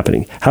thing from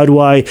happening? How do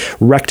I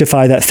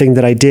rectify that thing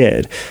that I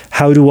did?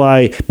 How do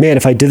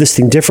if I did this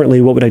thing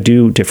differently, what would I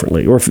do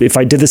differently? Or if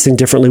I did this thing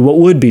differently, what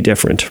would be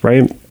different,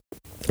 right?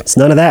 It's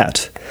none of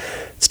that.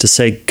 It's to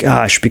say,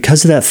 gosh,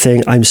 because of that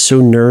thing, I'm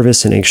so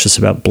nervous and anxious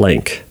about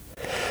blank.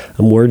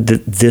 I'm worried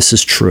that this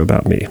is true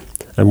about me.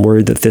 I'm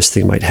worried that this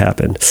thing might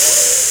happen.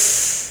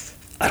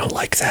 I don't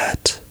like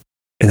that.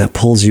 And that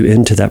pulls you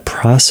into that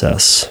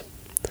process.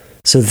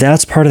 So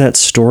that's part of that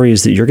story,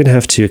 is that you're going to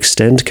have to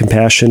extend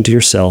compassion to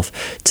yourself,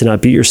 to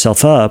not beat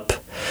yourself up,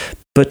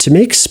 but to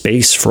make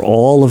space for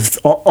all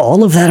of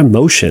that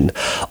emotion,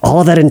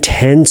 all of that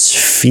intense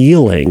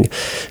feeling.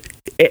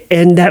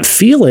 And that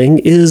feeling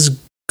is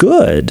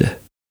good.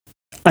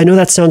 I know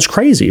that sounds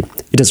crazy.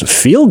 It doesn't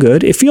feel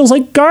good. It feels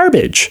like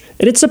garbage.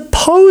 And it's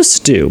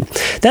supposed to.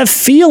 That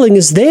feeling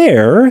is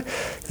there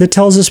that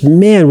tells us,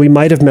 man, we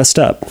might have messed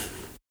up.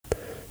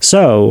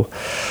 So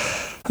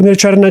I'm going to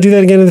try to not do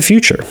that again in the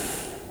future.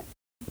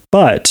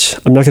 But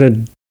I'm not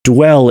going to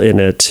dwell in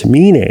it,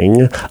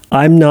 meaning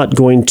I'm not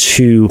going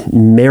to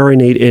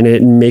marinate in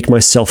it and make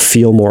myself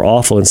feel more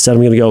awful. Instead,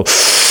 I'm going to go,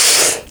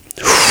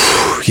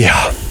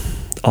 yeah,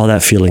 all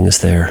that feeling is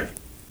there.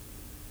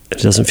 It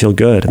doesn't feel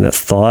good. And that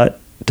thought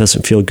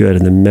doesn't feel good.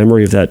 And the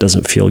memory of that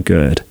doesn't feel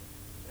good.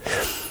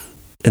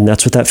 And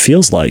that's what that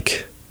feels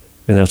like.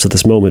 And that's what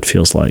this moment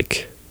feels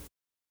like.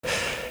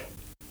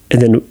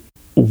 And then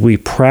we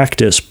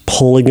practice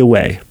pulling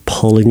away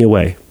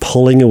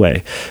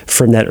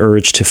from that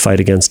urge to fight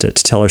against it,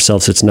 to tell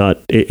ourselves it's not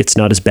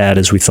as bad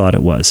as we thought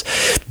it was.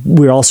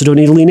 We also don't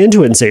need to lean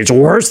into it and say it's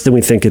worse than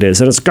we think it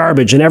is, and it's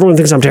garbage, and everyone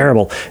thinks I'm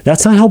terrible.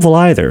 That's not helpful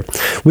either.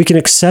 We can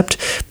accept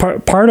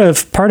part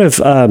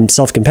of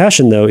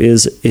self-compassion, though,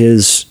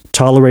 is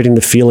tolerating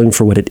the feeling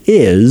for what it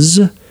is,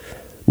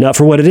 not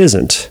for what it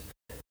isn't.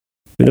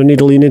 We don't need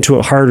to lean into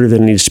it harder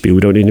than it needs to be. We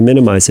don't need to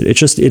minimize it.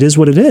 It is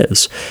what it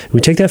is.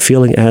 We take that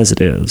feeling as it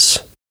is.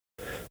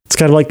 It's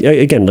kind of like,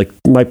 again, like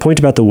my point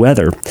about the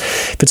weather.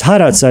 If it's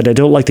hot outside, I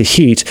don't like the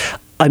heat.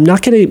 I'm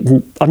not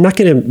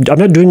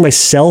doing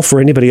myself or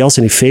anybody else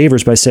any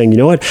favors by saying, you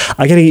know what,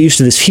 I got to get used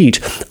to this heat.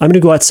 I'm going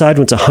to go outside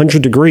when it's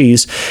 100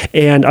 degrees,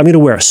 and I'm going to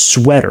wear a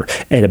sweater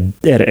and a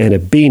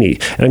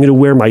beanie, and I'm going to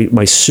wear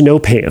my snow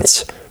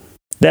pants.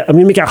 I'm going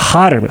to make it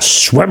hotter. I'm going to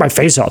sweat my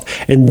face off,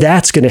 and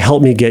that's going to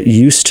help me get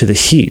used to the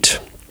heat.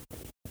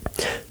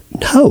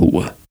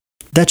 No,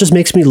 that just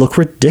makes me look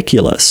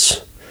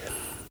ridiculous.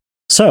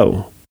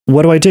 So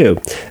what do?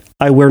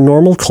 I wear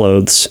normal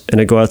clothes, and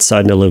I go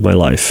outside and I live my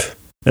life.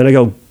 And I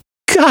go,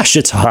 gosh,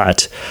 it's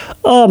hot.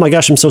 Oh my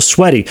gosh, I'm so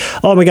sweaty.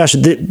 Oh my gosh,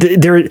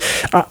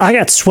 I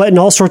got sweat in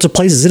all sorts of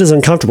places. It is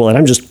uncomfortable, and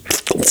I'm just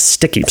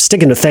sticking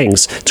to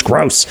things. It's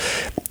gross.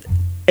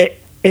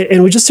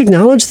 And we just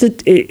acknowledge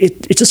that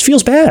it just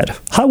feels bad.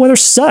 Hot weather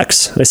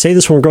sucks. I say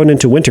this when we're going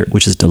into winter,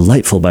 which is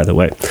delightful, by the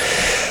way.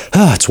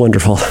 Oh, it's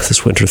wonderful,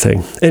 this winter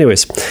thing.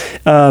 Anyways,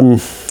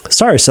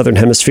 sorry, Southern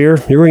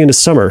Hemisphere. You're going into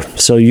summer,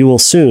 so you will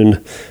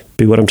soon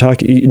be what I'm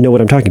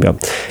talking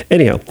about.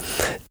 Anyhow,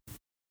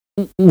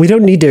 we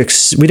don't need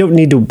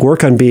to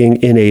work on being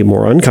in a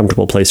more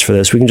uncomfortable place for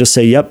this. We can just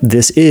say, yep,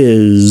 this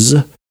is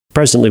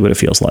presently what it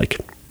feels like.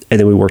 And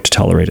then we work to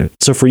tolerate it.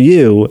 So for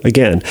you,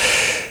 again,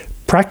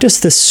 practice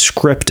this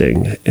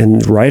scripting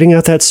and writing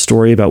out that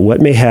story about what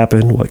may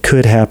happen, what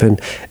could happen,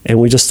 and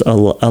we just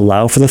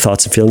allow for the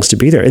thoughts and feelings to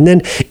be there. And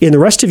then in the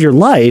rest of your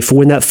life,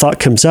 when that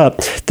thought comes up,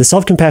 the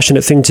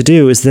self-compassionate thing to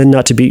do is then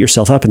not to beat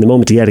yourself up in the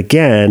moment yet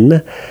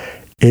again.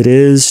 It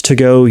is to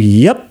go,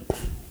 yep,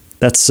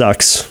 that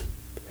sucks.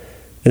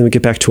 And then we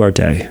get back to our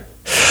day.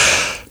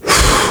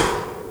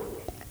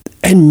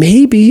 And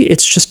maybe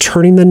it's just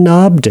turning the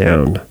knob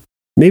down.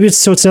 Maybe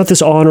it's not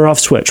this on or off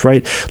switch,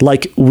 right?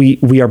 Like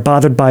we are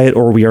bothered by it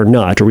or we are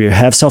not, or we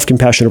have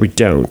self-compassion or we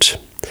don't.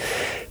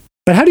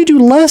 But how do you do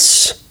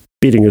less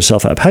beating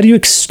yourself up? How do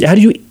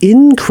you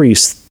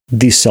increase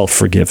the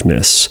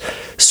self-forgiveness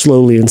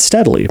slowly and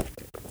steadily?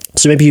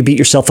 So maybe you beat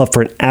yourself up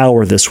for an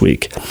hour this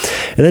week.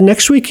 And then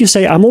next week you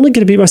say, I'm only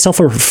going to beat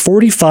myself up for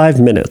 45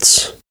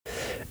 minutes.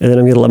 And then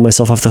I'm going to let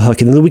myself off the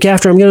hook. And then the week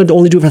after, I'm going to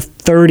only do it for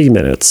 30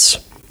 minutes.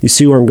 You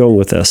see where I'm going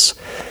with this?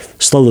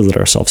 Slowly let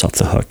ourselves off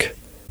the hook.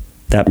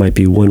 That might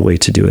be one way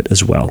to do it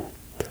as well.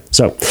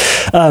 So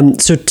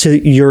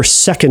to your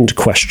second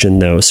question,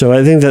 though, so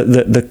I think that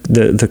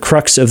the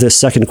crux of this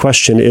second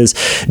question is,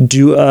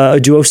 do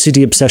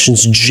OCD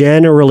obsessions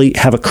generally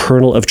have a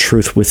kernel of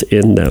truth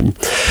within them?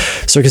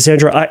 So,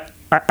 Cassandra,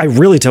 I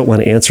really don't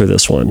want to answer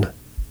this one,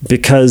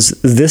 because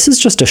this is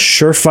just a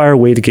surefire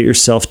way to get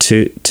yourself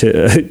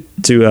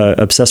to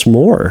obsess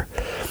more.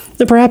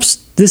 And perhaps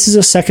this is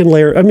a second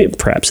layer.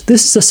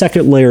 This is a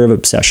second layer of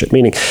obsession,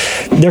 meaning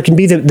there can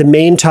be the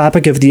main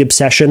topic of the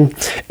obsession,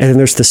 and then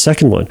there's the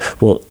second one.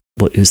 Well,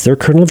 is there a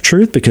kernel of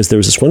truth? Because there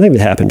was this one thing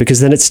that happened,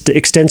 because then it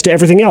extends to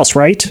everything else,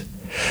 right?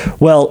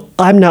 Well,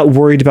 I'm not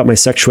worried about my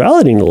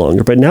sexuality any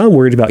longer, but now I'm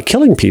worried about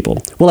killing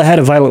people. Well, I had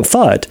a violent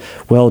thought.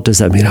 Well, does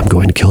that mean I'm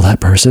going to kill that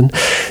person?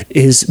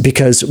 Is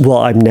because, well,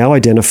 I'm now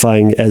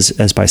identifying as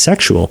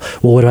bisexual.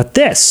 Well, what about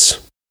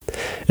this?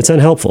 It's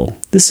unhelpful.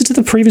 This is to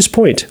the previous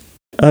point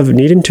of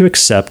needing to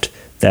accept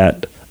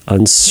that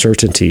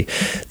uncertainty.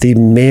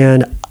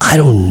 I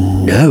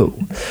don't know.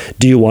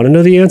 Do you want to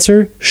know the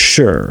answer?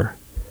 Sure.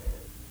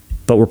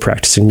 But we're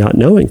practicing not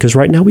knowing, because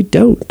right now we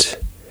don't.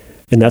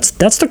 And that's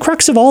the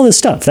crux of all this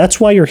stuff. That's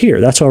why you're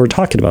here. That's why we're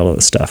talking about all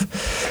this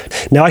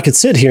stuff. Now, I could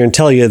sit here and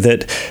tell you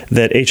that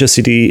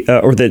HSCD,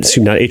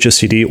 not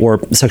HSCD, or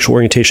sexual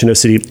orientation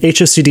OCD.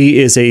 HSCD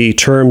is a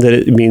term that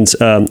it means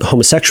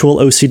homosexual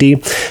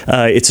OCD.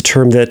 It's a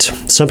term that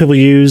some people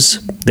use.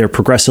 They're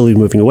progressively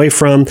moving away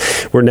from.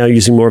 We're now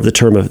using more of the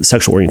term of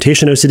sexual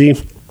orientation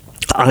OCD.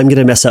 I'm going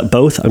to mess up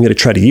both. I'm going to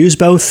try to use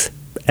both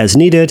as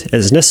needed,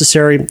 as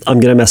necessary.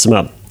 I'm going to mess them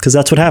up, because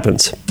that's what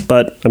happens.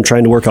 But I'm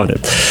trying to work on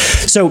it.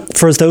 So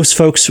for those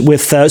folks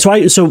with,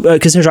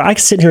 Cassandra, I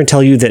can sit here and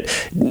tell you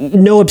that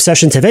no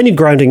obsessions have any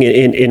grounding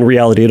in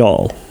reality at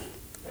all.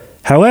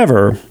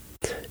 However,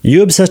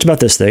 you obsessed about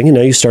this thing, and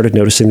now you started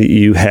noticing that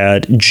you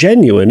had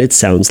genuine, it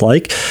sounds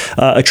like,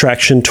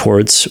 attraction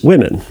towards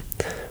women.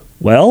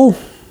 Well,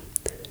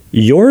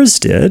 yours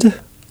did,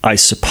 I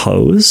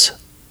suppose,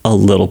 a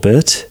little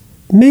bit,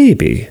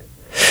 maybe.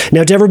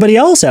 Now, to everybody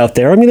else out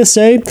there, I'm going to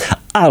say,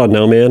 I don't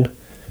know, man.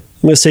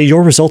 I'm going to say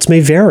your results may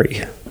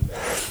vary,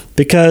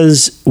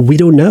 because we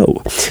don't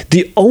know.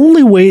 The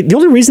only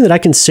reason that I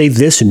can say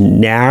this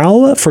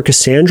now for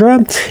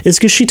Cassandra is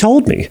because she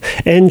told me,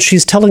 and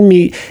she's telling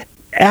me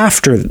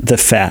after the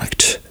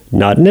fact,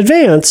 not in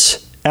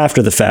advance,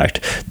 after the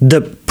fact.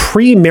 The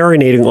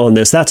pre-marinating on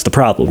this, that's the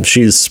problem.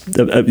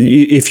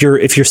 If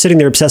you're sitting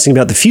there obsessing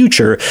about the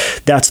future,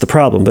 that's the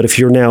problem. But if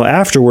you're now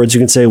afterwards, you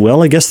can say,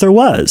 well, I guess there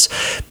was.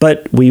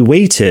 But we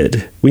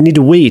waited. We need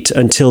to wait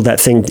until that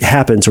thing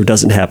happens or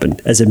doesn't happen,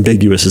 as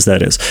ambiguous as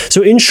that is.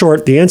 So in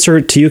short, the answer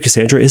to you,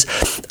 Cassandra, is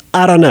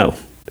I don't know.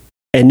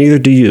 And neither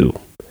do you.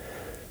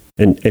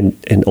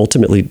 And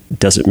ultimately,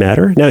 does it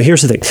matter? Now,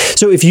 here's the thing.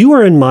 So if you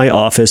were in my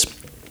office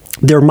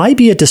there might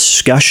be a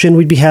discussion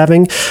we'd be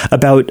having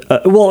about,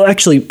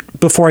 actually,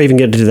 before I even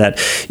get into that,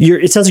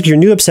 it sounds like your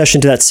new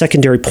obsession to that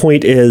secondary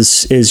point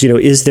is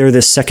there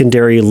this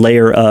secondary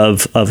layer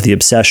of the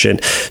obsession?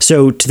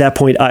 So to that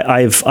point,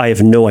 I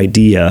have no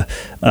idea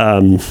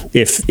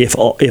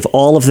if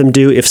all of them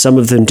do, if some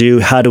of them do.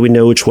 How do we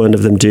know which one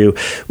of them do?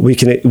 We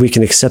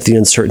can accept the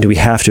uncertainty. We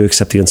have to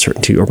accept the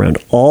uncertainty around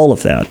all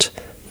of that.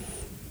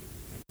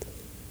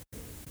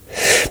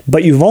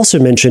 But you've also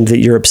mentioned that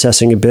you're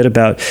obsessing a bit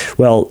about,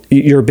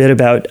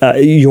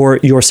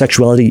 your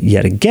sexuality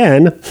yet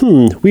again.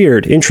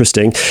 Weird,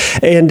 interesting.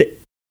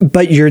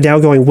 But you're now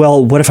going,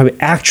 well, what if I'm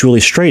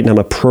actually straight and I'm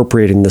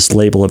appropriating this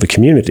label of a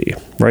community,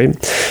 right?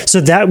 So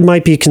that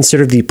might be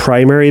considered the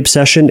primary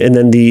obsession, and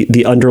then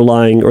the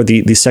underlying or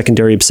the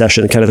secondary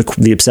obsession, kind of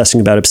the obsessing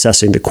about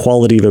obsessing, the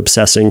quality of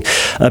obsessing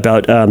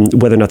about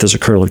whether or not there's a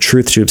kernel of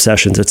truth to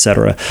obsessions,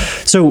 etc.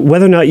 So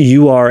whether or not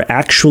you are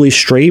actually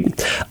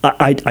straight,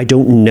 I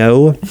don't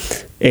know.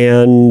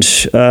 And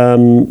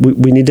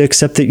we need to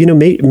accept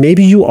that,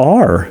 maybe you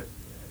are.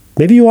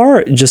 Maybe you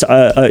are just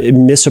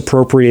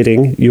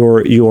misappropriating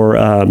your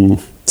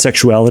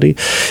sexuality.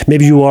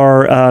 Maybe you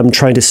are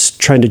trying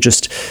to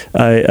just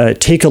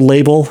take a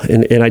label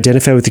and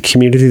identify with the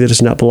community that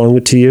does not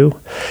belong to you.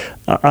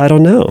 I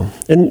don't know.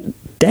 And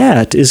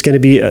that is going to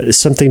be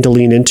something to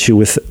lean into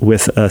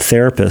with a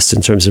therapist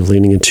in terms of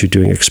leaning into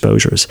doing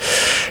exposures.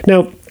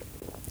 Now,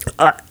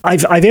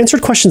 I've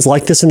answered questions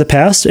like this in the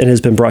past, and it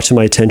has been brought to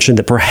my attention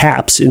that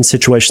perhaps in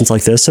situations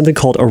like this, something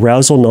called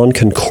arousal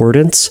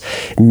non-concordance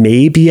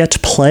may be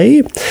at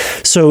play.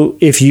 So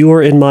if you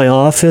were in my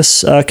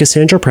office,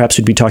 Cassandra, perhaps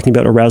we'd be talking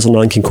about arousal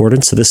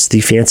non-concordance. So this is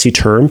the fancy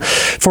term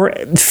for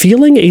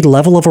feeling a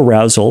level of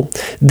arousal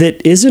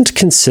that isn't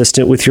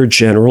consistent with your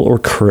general or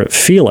current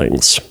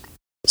feelings.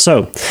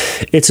 So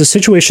it's a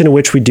situation in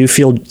which we do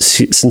feel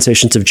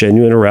sensations of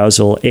genuine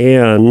arousal,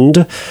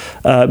 and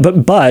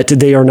but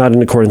they are not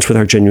in accordance with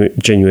our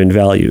genuine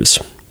values.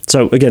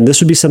 So again,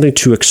 this would be something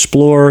to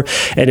explore,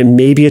 and it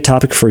may be a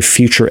topic for a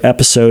future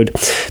episode.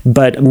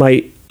 But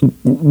my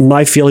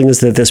feeling is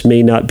that this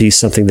may not be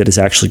something that is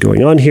actually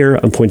going on here.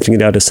 I'm pointing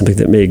it out as something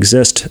that may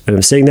exist. And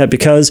I'm saying that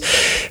because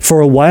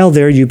for a while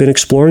there, you've been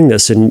exploring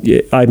this. And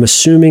I'm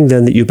assuming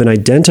then that you've been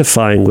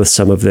identifying with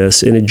some of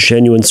this in a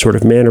genuine sort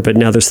of manner. But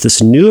now there's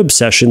this new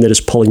obsession that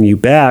is pulling you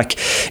back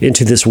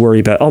into this worry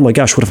about, oh my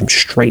gosh, what if I'm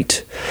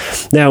straight?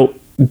 Now,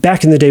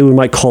 back in the day, we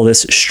might call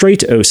this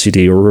straight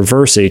OCD or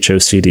reverse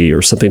HOCD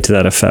or something to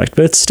that effect.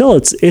 But it's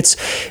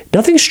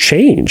nothing's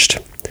changed.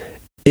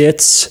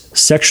 It's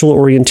sexual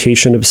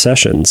orientation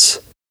obsessions,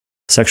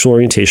 sexual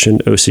orientation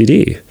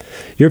OCD.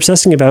 You're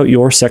obsessing about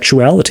your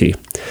sexuality.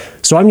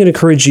 So I'm going to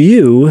encourage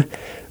you,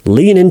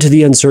 lean into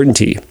the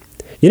uncertainty.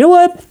 You know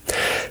what?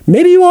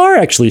 Maybe you are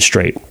actually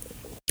straight.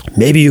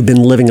 Maybe you've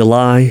been living a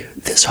lie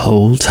this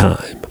whole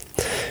time.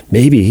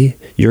 Maybe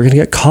you're going to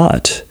get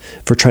caught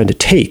for trying to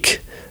take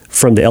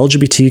from the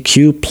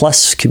LGBTQ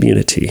plus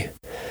community.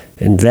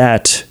 And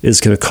that is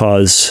going to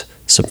cause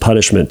some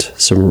punishment,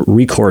 some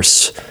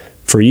recourse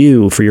for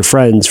you, for your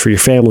friends, for your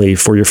family,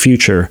 for your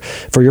future,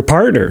 for your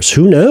partners,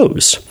 who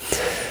knows?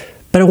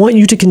 But I want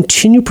you to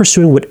continue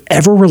pursuing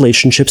whatever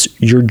relationships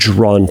you're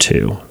drawn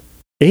to,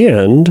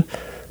 and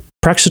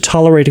practice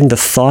tolerating the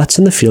thoughts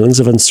and the feelings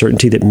of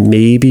uncertainty that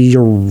maybe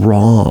you're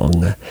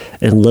wrong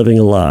and living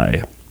a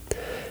lie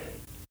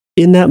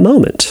in that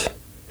moment.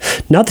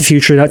 Not the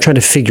future, not trying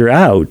to figure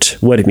out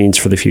what it means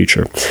for the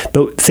future.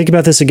 But think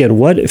about this again.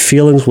 What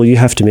feelings will you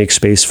have to make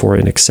space for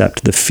and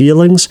accept? The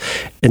feelings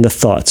and the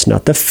thoughts,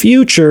 not the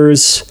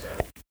futures,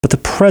 but the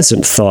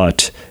present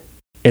thought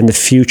and the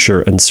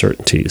future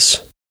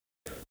uncertainties,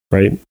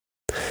 right?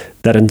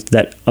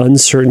 That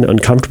uncertain,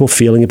 uncomfortable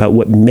feeling about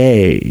what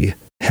may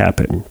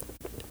happen.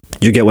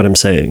 You get what I'm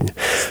saying?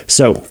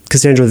 So,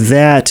 Cassandra,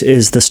 that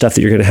is the stuff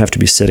that you're going to have to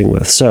be sitting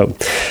with. So,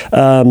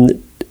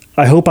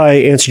 I hope I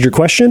answered your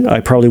question. I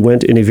probably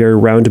went in a very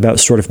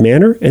roundabout sort of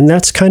manner, and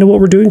that's kind of what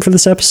we're doing for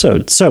this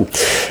episode. So,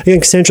 again,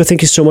 Cassandra,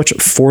 thank you so much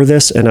for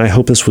this, and I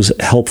hope this was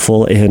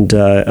helpful. And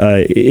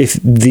if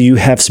you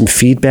have some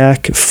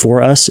feedback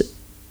for us,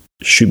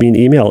 shoot me an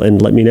email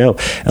and let me know.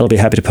 I'll be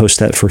happy to post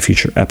that for a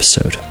future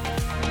episode.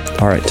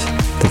 All right.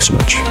 Thanks so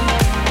much.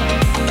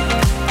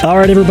 All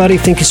right, everybody,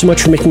 thank you so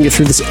much for making it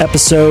through this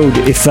episode.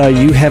 If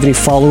you have any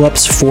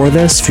follow-ups for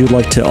this, if you'd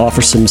like to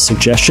offer some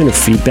suggestion or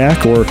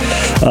feedback or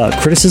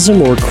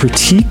criticism or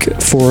critique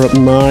for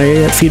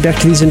my feedback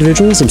to these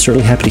individuals, I'm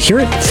certainly happy to hear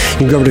it. You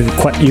can go over to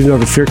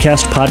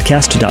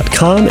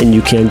fearcastpodcast.com, and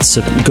you can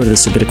go to the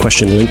Submit a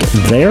Question link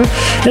there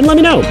and let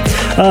me know.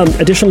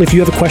 Additionally, if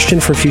you have a question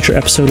for a future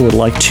episode and would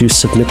like to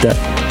submit that,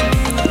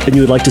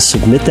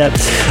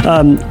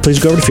 please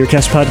go over to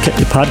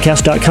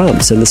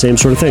fearcastpodcast.com. Send the same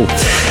sort of thing.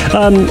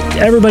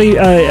 Everybody,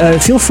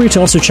 feel free to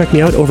also check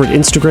me out over at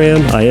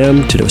Instagram. I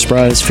am Tito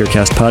Spries,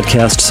 Fearcast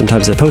Podcast.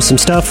 Sometimes I post some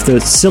stuff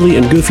that's silly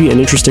and goofy and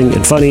interesting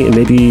and funny and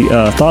maybe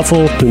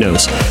thoughtful. Who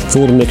knows? It's a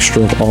little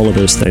mixture of all of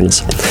those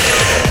things.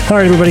 All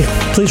right, everybody,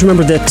 please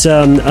remember that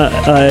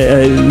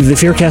the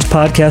Fearcast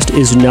Podcast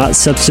is not a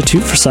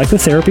substitute for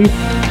psychotherapy.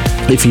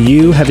 If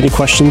you have any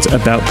questions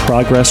about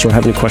progress or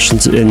have any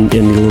questions in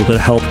a little bit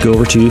of help, go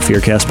over to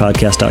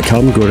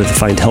fearcastpodcast.com, go to the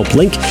Find Help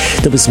link.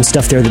 There'll be some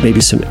stuff there that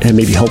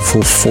may be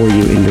helpful for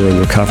you in your own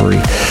recovery.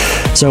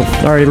 So,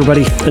 all right,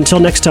 everybody, until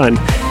next time,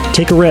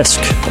 take a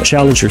risk,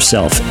 challenge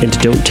yourself, and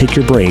don't take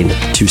your brain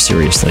too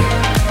seriously.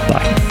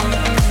 Bye.